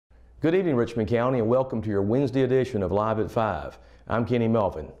Good evening, Richmond County, and welcome to your Wednesday edition of Live at 5. I'm Kenny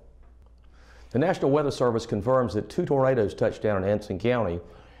Melvin. The National Weather Service confirms that 2 tornadoes touched down in Anson County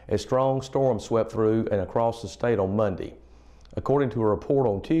as strong storms swept through and across the state on Monday. According to a report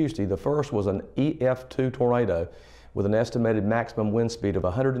on Tuesday, the first was an EF2 tornado with an estimated maximum wind speed of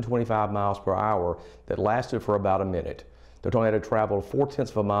 125 miles per hour that lasted for about a minute. The tornado traveled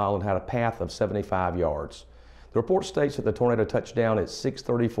 4/10 of a mile and had a path of 75 yards. The report states that the tornado touched down at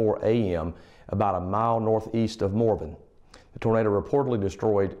 6:34 a.m. about a mile northeast of Morven. The tornado reportedly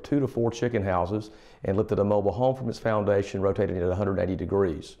destroyed 2 to 4 chicken houses and lifted a mobile home from its foundation, rotating it at 180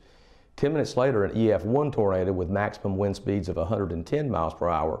 degrees. 10 minutes later, an EF1 tornado with maximum wind speeds of 110 miles per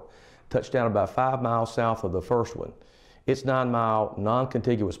hour touched down about 5 miles south of the first one. Its 9-mile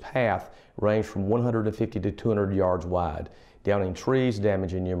non-contiguous path ranged from 150 to 200 yards wide, downing trees,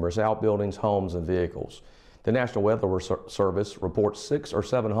 damaging numerous outbuildings, homes, and vehicles. The National Weather Service reports 6 or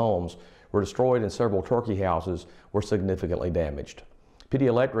 7 homes were destroyed and several turkey houses were significantly damaged. PD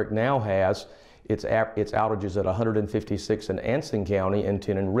Electric now has its outages at 156 in Anson County and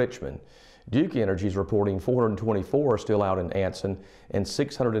 10 in Richmond. Duke Energy is reporting 424 are still out in Anson and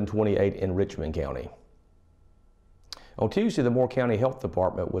 628 in Richmond County. On Tuesday, the Moore County Health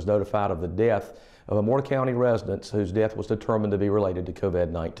Department was notified of the death of a Moore County resident whose death was determined to be related to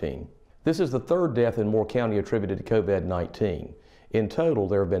COVID-19. This is the 3rd death in Moore County attributed to COVID-19. In total,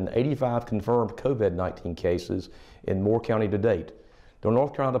 there have been 85 confirmed COVID-19 cases in Moore County to date. The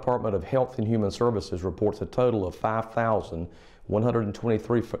North Carolina Department of Health and Human Services reports a total of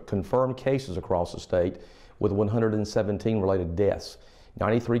 5,123 confirmed cases across the state, with 117 related deaths.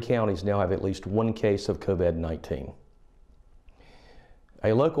 93 counties now have at least 1 case of COVID-19.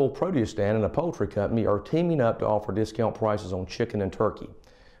 A local produce stand and a poultry company are teaming up to offer discount prices on chicken and turkey.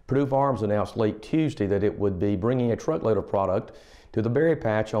 Purdue Farms announced late Tuesday that it would be bringing a truckload of product to the berry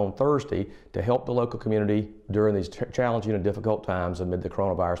patch on Thursday to help the local community during these challenging and difficult times amid the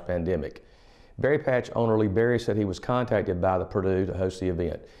coronavirus pandemic. Berry patch owner Lee Berry said he was contacted by the Purdue to host the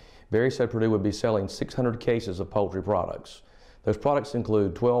event. Berry said Purdue would be selling 600 cases of poultry products. Those products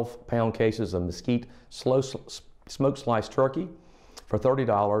include 12-pound cases of mesquite smoked sliced turkey for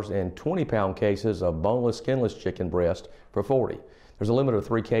 $30 and 20-pound cases of boneless, skinless chicken breast for $40. There's a limit of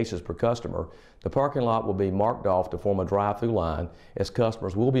 3 cases per customer. The parking lot will be marked off to form a drive-through line, as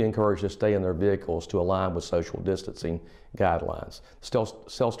customers will be encouraged to stay in their vehicles to align with social distancing guidelines. The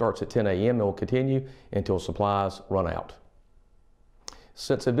sale starts at 10 a.m. and will continue until supplies run out.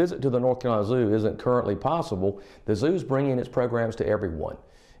 Since a visit to the North Carolina Zoo isn't currently possible, the zoo is bringing its programs to everyone.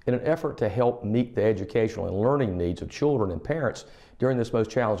 In an effort to help meet the educational and learning needs of children and parents during this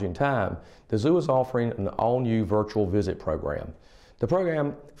most challenging time, the zoo is offering an all-new virtual visit program. The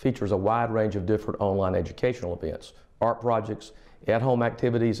program features a wide range of different online educational events, art projects, at-home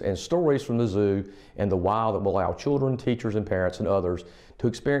activities, and stories from the zoo and the wild that will allow children, teachers, and parents and others to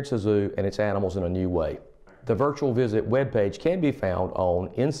experience the zoo and its animals in a new way. The virtual visit webpage can be found on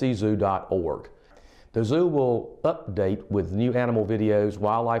nczoo.org. The zoo will update with new animal videos,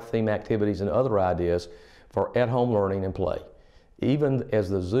 wildlife theme activities, and other ideas for at-home learning and play, even as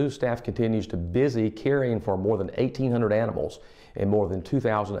the zoo staff continues to busy caring for more than 1,800 animals and more than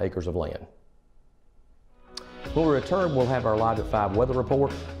 2,000 acres of land. When we return, we'll have our Live at 5 weather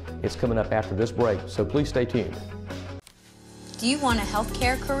report. It's coming up after this break, so please stay tuned. Do you want a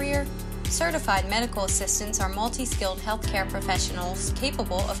healthcare career? Certified medical assistants are multi-skilled healthcare professionals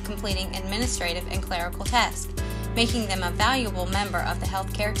capable of completing administrative and clerical tasks, making them a valuable member of the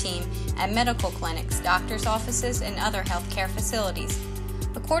healthcare team at medical clinics, doctors' offices, and other healthcare facilities.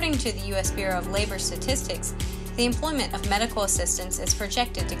 According to the U.S. Bureau of Labor Statistics, the employment of medical assistants is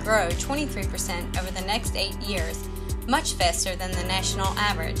projected to grow 23% over the next 8 years, much faster than the national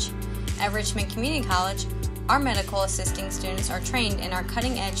average. At Richmond Community College, our medical assisting students are trained in our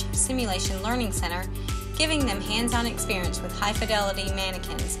cutting-edge Simulation Learning Center, giving them hands-on experience with high-fidelity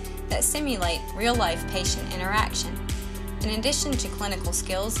mannequins that simulate real-life patient interaction. In addition to clinical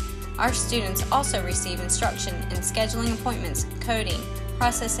skills, our students also receive instruction in scheduling appointments, coding,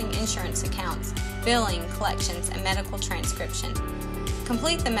 processing insurance accounts, billing, collections, and medical transcription.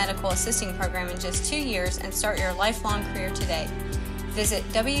 Complete the medical assisting program in just 2 years and start your lifelong career today. Visit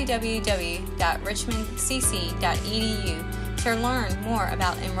www.richmondcc.edu to learn more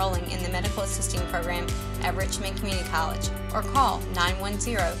about enrolling in the medical assisting program at Richmond Community College, or call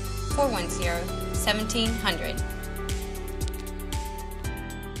 910-410-1700.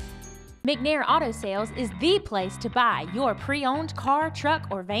 McNair Auto Sales is the place to buy your pre-owned car, truck,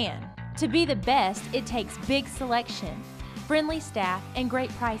 or van. To be the best, it takes big selection. friendly staff, and great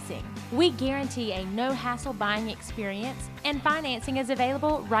pricing. We guarantee a no-hassle buying experience, and financing is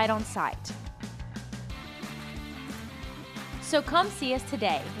available right on site. So come see us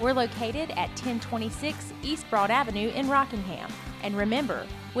today. We're located at 1026 East Broad Avenue in Rockingham. And remember,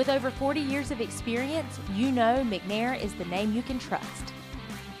 with over 40 years of experience, you know McNair is the name you can trust.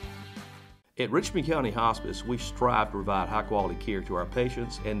 At Richmond County Hospice, we strive to provide high-quality care to our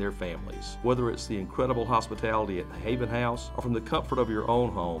patients and their families. Whether it's the incredible hospitality at the Haven House or from the comfort of your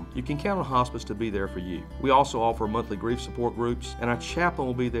own home, you can count on hospice to be there for you. We also offer monthly grief support groups, and our chaplain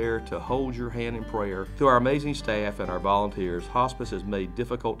will be there to hold your hand in prayer. Through our amazing staff and our volunteers, hospice has made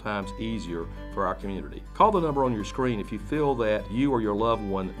difficult times easier for our community. Call the number on your screen if you feel that you or your loved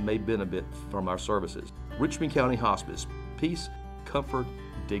one may benefit from our services. Richmond County Hospice. Peace, comfort,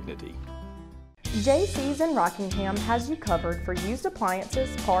 dignity. JC's in Rockingham has you covered for used appliances,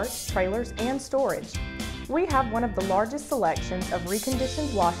 parts, trailers, and storage. We have one of the largest selections of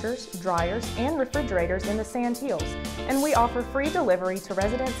reconditioned washers, dryers, and refrigerators in the Sand Hills, and we offer free delivery to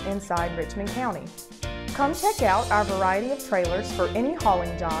residents inside Richmond County. Come check out our variety of trailers for any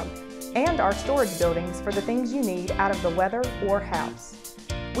hauling job and our storage buildings for the things you need out of the weather or house.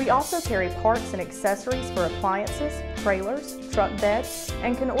 We also carry parts and accessories for appliances, trailers, truck beds,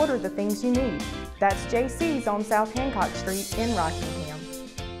 and can order the things you need. That's JC's on South Hancock Street in Rockingham.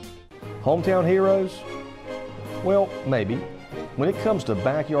 Hometown heroes? Well, maybe. When it comes to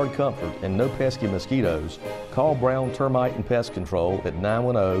backyard comfort and no pesky mosquitoes, call Brown Termite and Pest Control at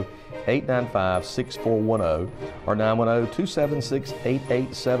 910-895-6410 or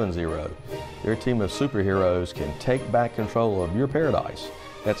 910-276-8870. Their team of superheroes can take back control of your paradise.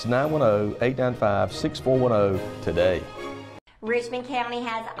 That's 910-895-6410 today. Richmond County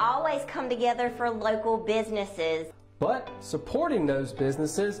has always come together for local businesses. But supporting those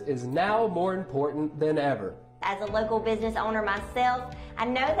businesses is now more important than ever. As a local business owner myself, I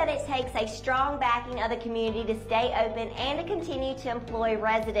know that it takes a strong backing of the community to stay open and to continue to employ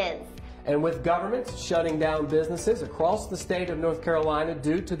residents. And with governments shutting down businesses across the state of North Carolina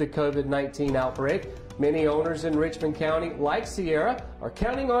due to the COVID-19 outbreak, many owners in Richmond County, like Sierra, are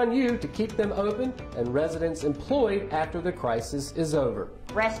counting on you to keep them open and residents employed after the crisis is over.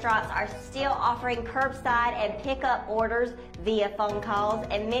 Restaurants are still offering curbside and pickup orders via phone calls,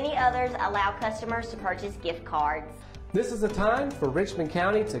 and many others allow customers to purchase gift cards. This is a time for Richmond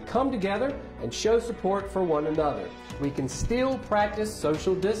County to come together and show support for one another. We can still practice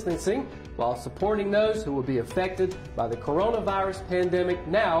social distancing while supporting those who will be affected by the coronavirus pandemic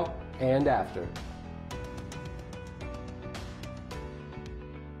now and after.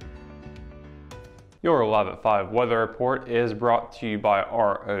 Your Live at 5 weather report is brought to you by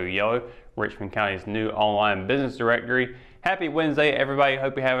RO Yellow, Richmond County's new online business directory. Happy Wednesday, everybody.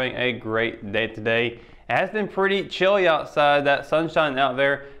 Hope you're having a great day today. It has been pretty chilly outside. That sunshine out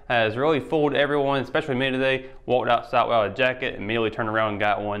there has really fooled everyone, especially me today. Walked outside without a jacket, immediately turned around and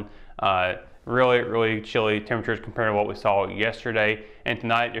got one. Really chilly temperatures compared to what we saw yesterday. And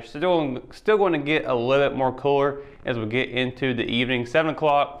tonight, you're still going to get a little bit more cooler as we get into the evening. 7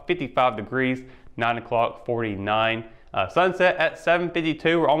 o'clock, 55 degrees. 9 o'clock, 49. Sunset at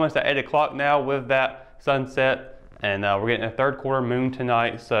 7:52. We're almost at 8 o'clock now with that sunset. And we're getting a third quarter moon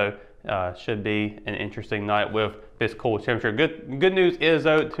tonight. So should be an interesting night with this cool temperature. Good news is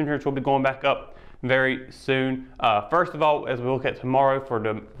though, temperatures will be going back up very soon. First of all, as we look at tomorrow for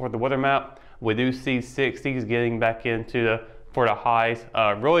the weather map, we do see 60s getting back into for the highs.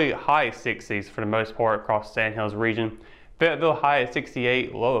 Really high 60s for the most part across Sand Hills region. Fayetteville high at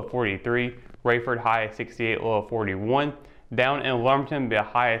 68, low of 43. Rayford high at 68, low of 41. Down in Lumberton be a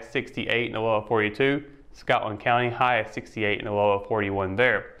high of 68 and a low of 42. Scotland County high at 68 and a low of 41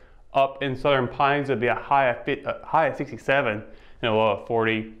 there. Up in Southern Pines it'll be a high of 67 and a low of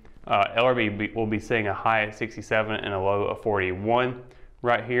 40. Ellerby will be seeing a high of 67 and a low of 41.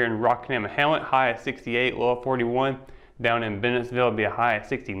 Right here in Rockingham and Hamlet, high of 68, low of 41. Down in Bennettsville it'll be a high of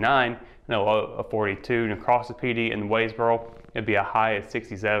 69 and a low of 42. And across the PD in Waysboro, it'd be a high of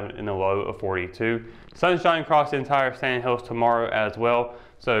 67 and a low of 42. Sunshine across the entire Sand Hills tomorrow as well.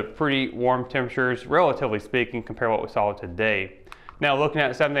 So pretty warm temperatures, relatively speaking, compared to what we saw today. Now looking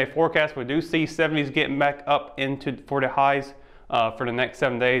at the 7-day forecast, we do see 70s getting back up for the highs for the next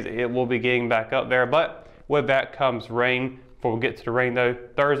 7 days. It will be getting back up there, but with that comes rain. Before we get to the rain though,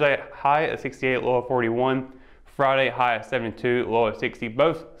 Thursday high at 68, low of 41. Friday high at 72, low of 60.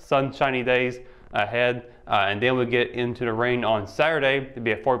 Both sunshiny days ahead. And then we get into the rain on Saturday. There'll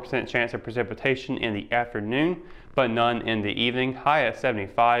be a 40% chance of precipitation in the afternoon, but none in the evening. High at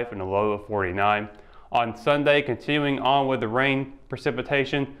 75 and a low of 49. On Sunday, continuing on with the rain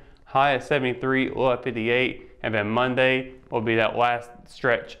precipitation, high at 73, low at 58, And then Monday will be that last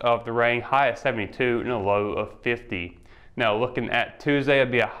stretch of the rain, high at 72 and a low of 50. Now looking at Tuesday,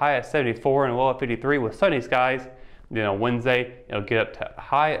 it'll be a high of 74 and a low of 53 with sunny skies. Then on Wednesday, it'll get up to a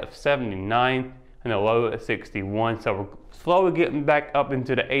high of 79 and a low of 61. So we're slowly getting back up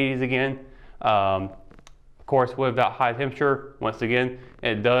into the 80s again. Of course, with that high temperature, once again,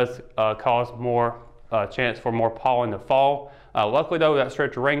 it does cause more chance for more pollen to fall. Luckily though, that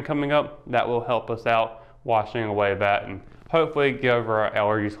stretch of rain coming up, that will help us out washing away that and hopefully get over our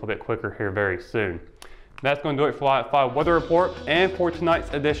allergies a little bit quicker here very soon. That's going to do it for Live at 5 Weather Report and for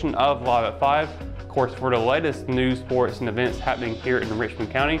tonight's edition of Live at 5. Of course, for the latest news, sports, and events happening here in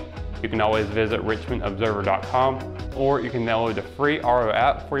Richmond County, you can always visit richmondobserver.com or you can download the free RO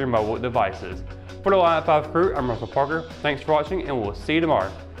app for your mobile devices. For the Live at 5 crew, I'm Russell Parker. Thanks for watching and we'll see you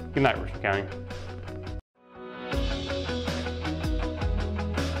tomorrow. Good night, Richmond County.